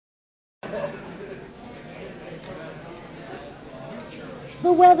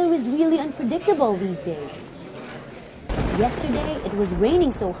The weather is really unpredictable these days. Yesterday, it was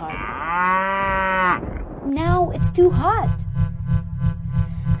raining so hard. Now, it's too hot.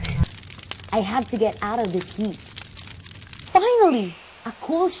 I have to get out of this heat. Finally, a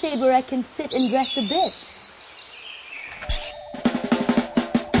cool shade where I can sit and rest a bit.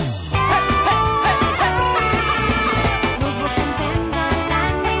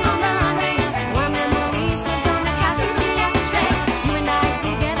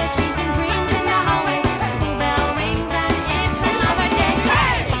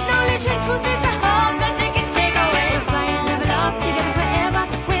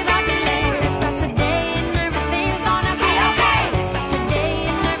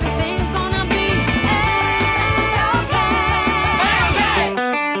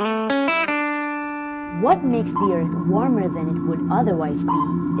 What makes the Earth warmer than it would otherwise be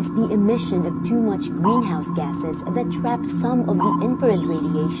is the emission of too much greenhouse gases that trap some of the infrared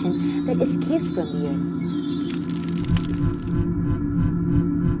radiation that escapes from the Earth.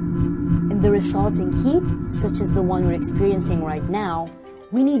 In the resulting heat, such as the one we're experiencing right now,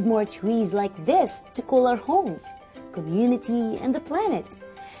 we need more trees like this to cool our homes, community, and the planet.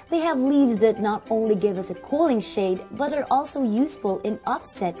 They have leaves that not only give us a cooling shade, but are also useful in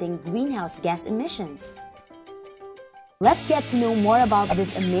offsetting greenhouse gas emissions. Let's get to know more about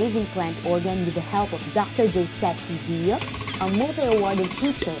this amazing plant organ with the help of Dr. Josette Villa, a multi-awarded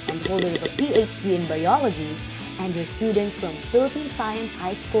teacher and holder of a PhD in biology, and her students from Philippine Science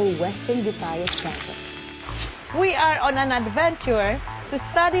High School, Western Visayas campus. We are on an adventure to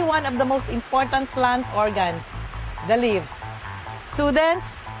study one of the most important plant organs, the leaves.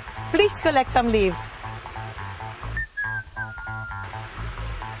 Students, please collect some leaves.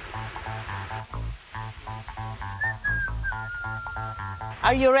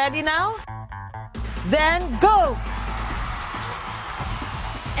 Are you ready now? Then go!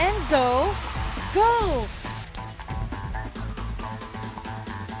 Enzo, go!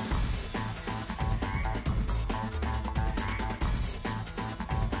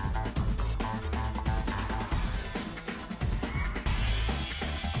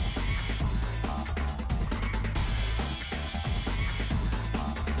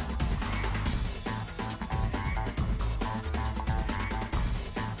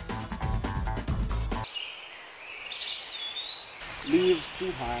 Leaves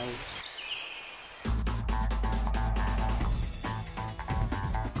too high.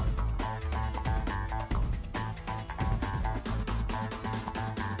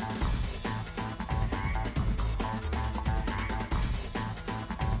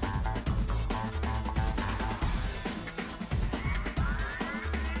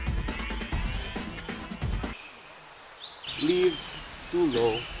 Leaves too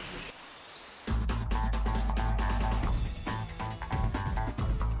low.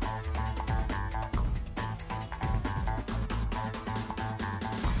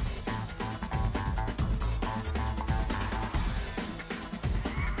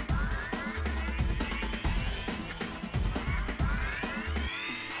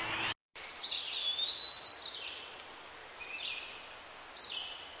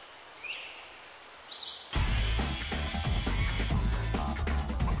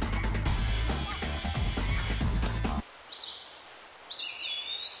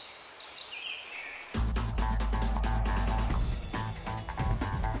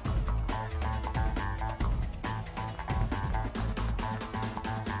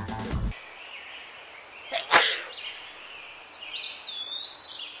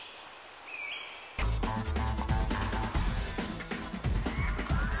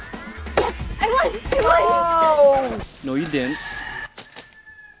 Oh! No, you didn't.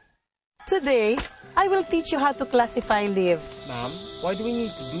 Today, I will teach you how to classify leaves. Ma'am, why do we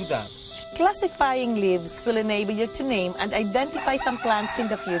need to do that? Classifying leaves will enable you to name and identify some plants in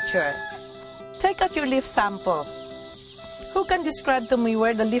the future. Take out your leaf sample. Who can describe to me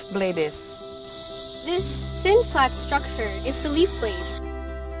where the leaf blade is? This thin flat structure is the leaf blade.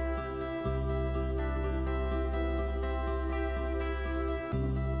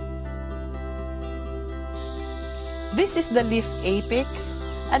 This is the leaf apex,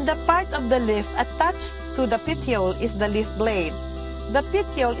 and the part of the leaf attached to the petiole is the leaf blade. The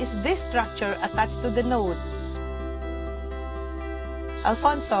petiole is this structure attached to the node.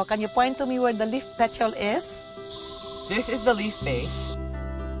 Alfonso, can you point to me where the leaf petiole is? This is the leaf base.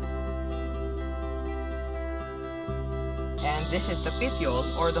 And this is the petiole,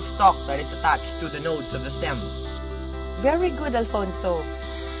 or the stalk that is attached to the nodes of the stem. Very good, Alfonso.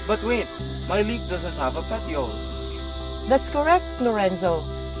 But wait, my leaf doesn't have a petiole. That's correct, Lorenzo.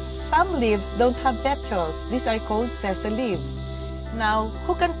 Some leaves don't have petioles. These are called sessile leaves. Now,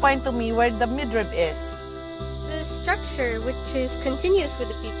 who can point to me where the midrib is? The structure which is continuous with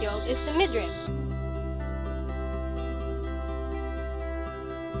the petiole is the midrib.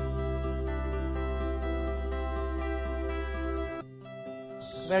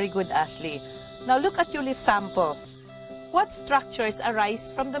 Very good, Ashley. Now look at your leaf samples. What structures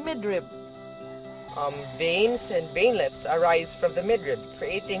arise from the midrib? Veins and veinlets arise from the midrib,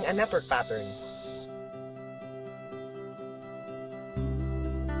 creating a network pattern.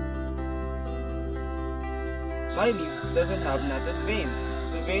 My leaf doesn't have netted veins.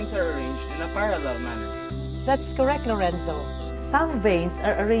 The veins are arranged in a parallel manner. That's correct, Lorenzo. Some veins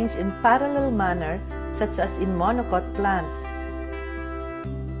are arranged in parallel manner, such as in monocot plants.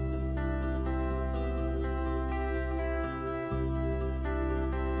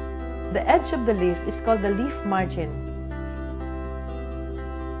 The edge of the leaf is called the leaf margin.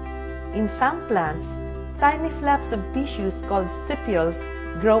 In some plants, tiny flaps of tissues called stipules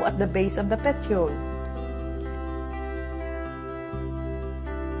grow at the base of the petiole.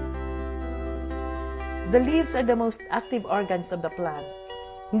 The leaves are the most active organs of the plant.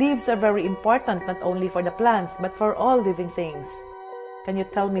 Leaves are very important not only for the plants but for all living things. Can you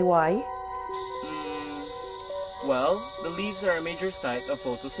tell me why? Well, the leaves are a major site of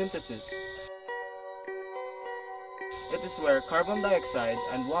photosynthesis. It is where carbon dioxide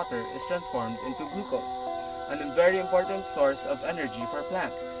and water is transformed into glucose, a very important source of energy for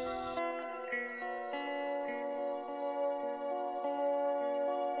plants.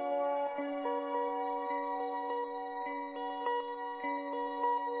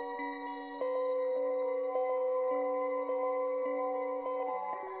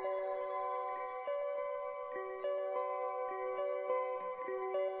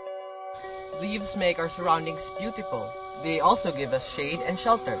 Leaves make our surroundings beautiful. They also give us shade and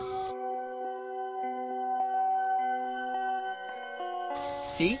shelter.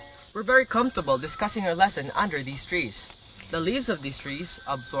 See, we're very comfortable discussing our lesson under these trees. The leaves of these trees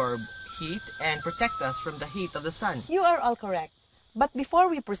absorb heat and protect us from the heat of the sun. You are all correct. But before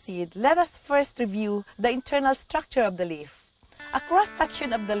we proceed, let us first review the internal structure of the leaf. A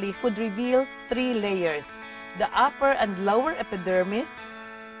cross-section of the leaf would reveal three layers: the upper and lower epidermis,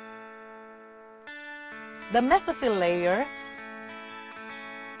 the mesophyll layer,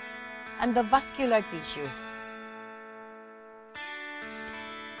 and the vascular tissues.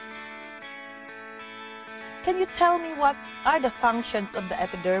 Can you tell me what are the functions of the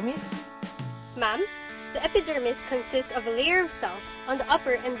epidermis? Ma'am, the epidermis consists of a layer of cells on the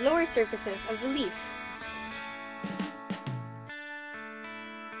upper and lower surfaces of the leaf.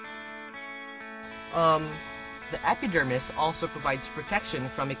 The epidermis also provides protection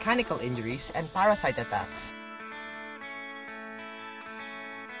from mechanical injuries and parasite attacks.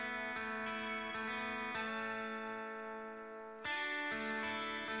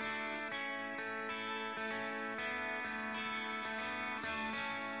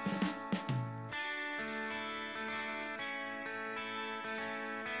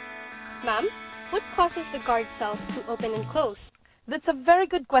 Ma'am, what causes the guard cells to open and close? That's a very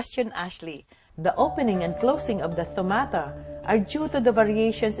good question, Ashley. The opening and closing of the stomata are due to the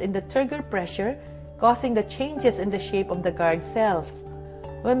variations in the turgor pressure, causing the changes in the shape of the guard cells.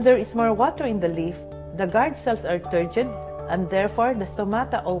 When there is more water in the leaf, the guard cells are turgid and therefore the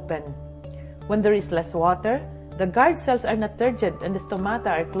stomata open. When there is less water, the guard cells are not turgid and the stomata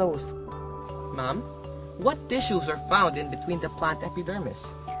are closed. Ma'am, what tissues are found in between the plant epidermis?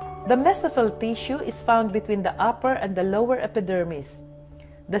 The mesophyll tissue is found between the upper and the lower epidermis.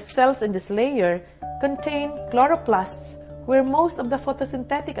 The cells in this layer contain chloroplasts where most of the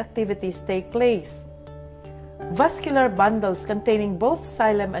photosynthetic activities take place. Vascular bundles containing both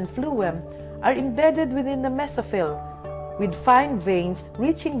xylem and phloem are embedded within the mesophyll, with fine veins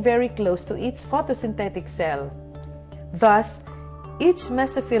reaching very close to each photosynthetic cell. Thus, each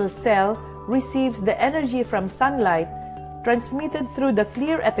mesophyll cell receives the energy from sunlight transmitted through the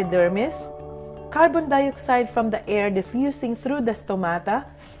clear epidermis, carbon dioxide from the air diffusing through the stomata,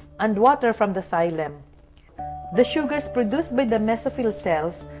 and water from the xylem. The sugars produced by the mesophyll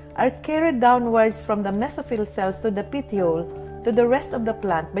cells are carried downwards from the mesophyll cells to the petiole to the rest of the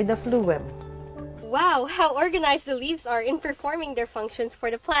plant by the phloem. Wow, how organized the leaves are in performing their functions for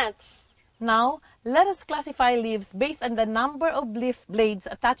the plants. Now, let us classify leaves based on the number of leaf blades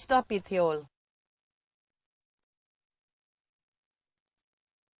attached to a petiole.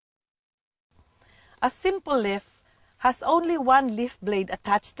 A simple leaf has only one leaf blade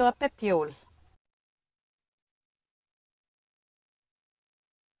attached to a petiole.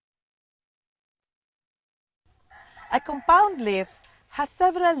 A compound leaf has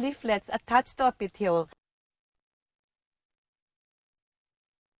several leaflets attached to a petiole.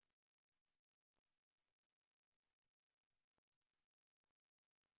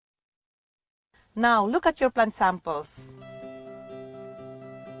 Now, look at your plant samples.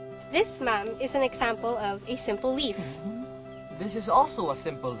 This, ma'am, is an example of a simple leaf. This is also a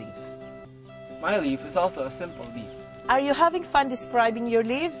simple leaf. My leaf is also a simple leaf. Are you having fun describing your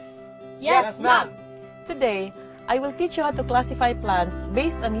leaves? Yes, ma'am. Today, I will teach you how to classify plants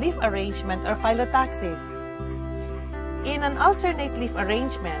based on leaf arrangement or phyllotaxis. In an alternate leaf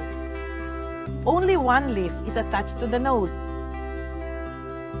arrangement, only one leaf is attached to the node.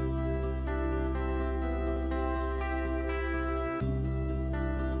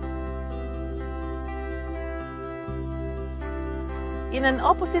 In an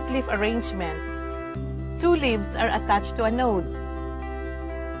opposite leaf arrangement, two leaves are attached to a node.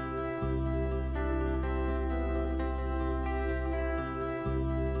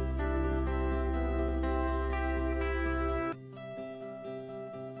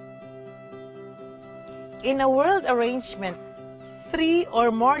 In a whorled arrangement, three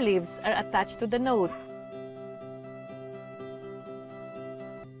or more leaves are attached to the node.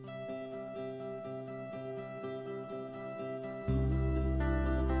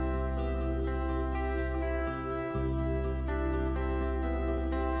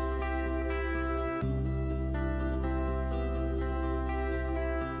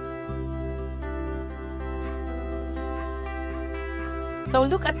 So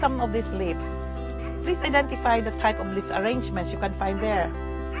look at some of these leaves. Please identify the type of leaf arrangements you can find there.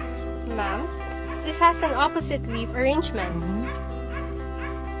 Ma'am, this has an opposite leaf arrangement.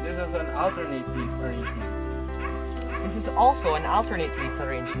 This is an alternate leaf arrangement. This is also an alternate leaf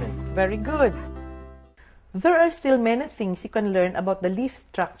arrangement. Very good. There are still many things you can learn about the leaf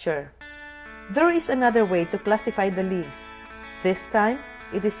structure. There is another way to classify the leaves. This time,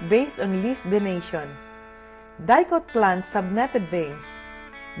 it is based on leaf venation. Dicot plants have netted veins.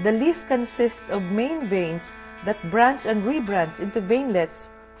 The leaf consists of main veins that branch and rebranch into veinlets,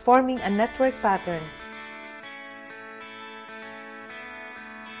 forming a network pattern.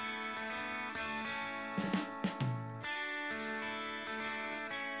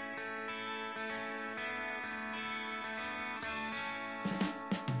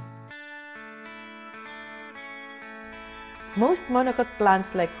 Most monocot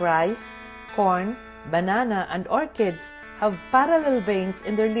plants like rice, corn, banana, and orchids have parallel veins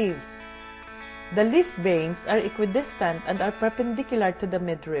in their leaves. The leaf veins are equidistant and are perpendicular to the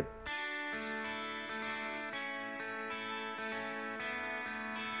midrib.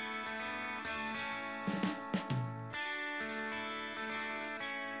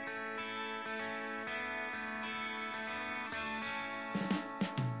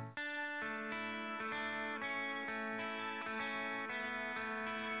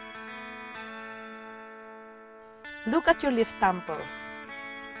 Look at your leaf samples.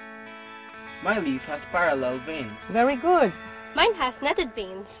 My leaf has parallel veins. Very good. Mine has netted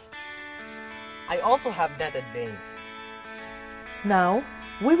veins. I also have netted veins. Now,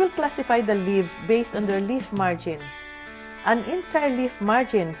 we will classify the leaves based on their leaf margin. An entire leaf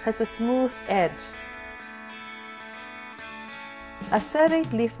margin has a smooth edge. A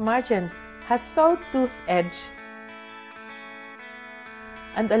serrate leaf margin has saw-tooth edge,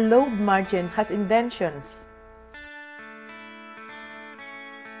 and a lobe margin has indentions.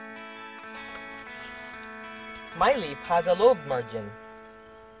 My leaf has a lobe margin.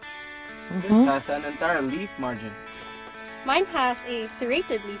 This has an entire leaf margin. Mine has a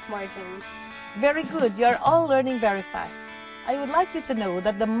serrated leaf margin. Very good. You are all learning very fast. I would like you to know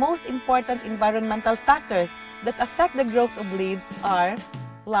that the most important environmental factors that affect the growth of leaves are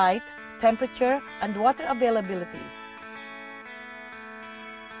light, temperature, and water availability.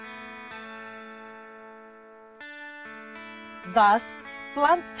 Thus,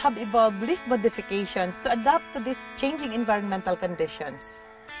 plants have evolved leaf modifications to adapt to these changing environmental conditions.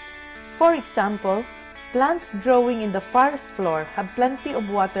 For example, plants growing in the forest floor have plenty of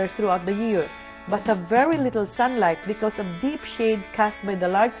water throughout the year, but have very little sunlight because of deep shade cast by the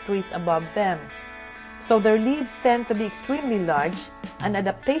large trees above them. So their leaves tend to be extremely large, an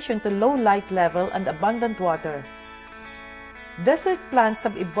adaptation to low light level and abundant water. Desert plants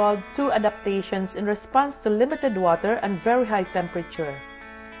have evolved two adaptations in response to limited water and very high temperature.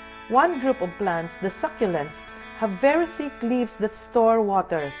 One group of plants, the succulents, have very thick leaves that store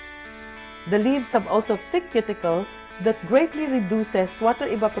water. The leaves have also thick cuticle that greatly reduces water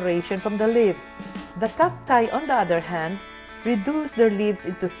evaporation from the leaves. The cacti, on the other hand, reduce their leaves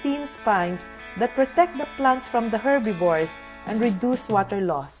into thin spines that protect the plants from the herbivores and reduce water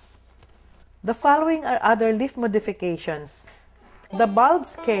loss. The following are other leaf modifications. The bulb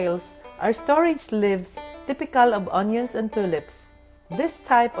scales are storage leaves typical of onions and tulips. This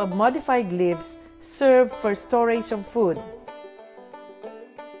type of modified leaves serve for storage of food.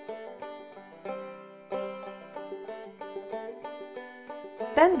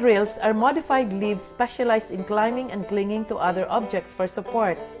 Tendrils are modified leaves specialized in climbing and clinging to other objects for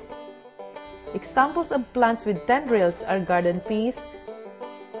support. Examples of plants with tendrils are garden peas,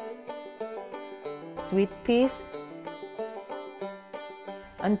 sweet peas,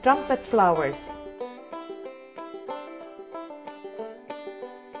 and trumpet flowers.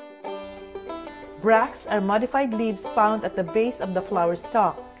 Bracts are modified leaves found at the base of the flower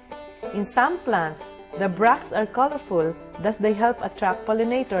stalk. In some plants, the bracts are colorful, thus they help attract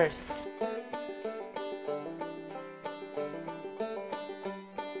pollinators.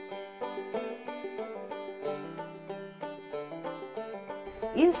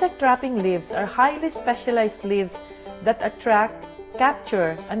 Insect-trapping leaves are highly specialized leaves that attract,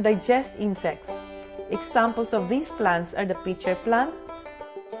 capture, and digest insects. Examples of these plants are the pitcher plant,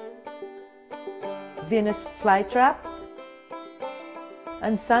 Venus flytrap,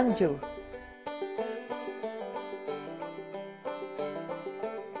 and sundew.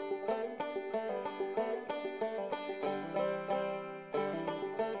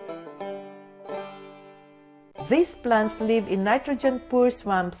 These plants live in nitrogen-poor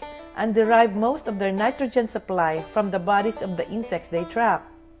swamps and derive most of their nitrogen supply from the bodies of the insects they trap.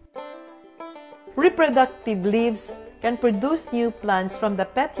 Reproductive leaves can produce new plants from the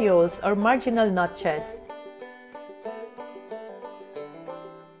petioles or marginal notches.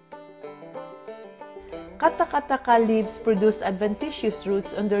 Katakataka leaves produce adventitious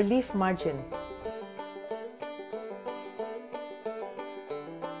roots on their leaf margin.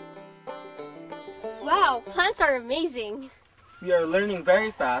 Wow, plants are amazing! We are learning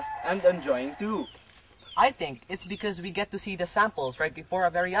very fast and enjoying too. I think it's because we get to see the samples right before our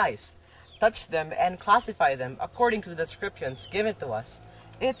very eyes, touch them, and classify them according to the descriptions given to us.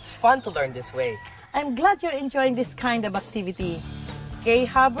 It's fun to learn this way. I'm glad you're enjoying this kind of activity.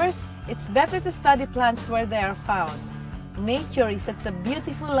 K-Hubbers, it's better to study plants where they are found. Nature is such a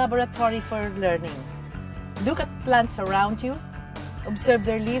beautiful laboratory for learning. Look at plants around you, observe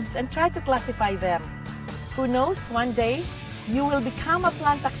their leaves, and try to classify them. Who knows, one day, you will become a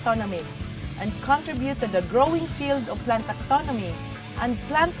plant taxonomist and contribute to the growing field of plant taxonomy and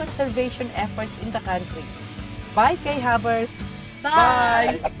plant conservation efforts in the country. Bye, K-Hubbers!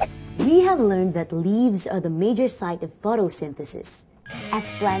 Bye! We have learned that leaves are the major site of photosynthesis.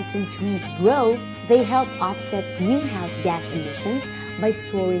 As plants and trees grow, they help offset greenhouse gas emissions by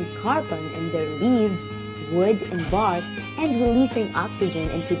storing carbon in their leaves, wood, and bark, and releasing oxygen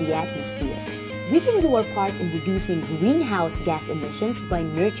into the atmosphere. We can do our part in reducing greenhouse gas emissions by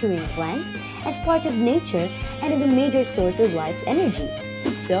nurturing plants as part of nature and as a major source of life's energy.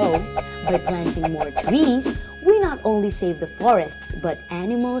 So, by planting more trees, we not only save the forests, but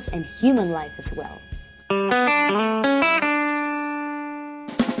animals and human life as well.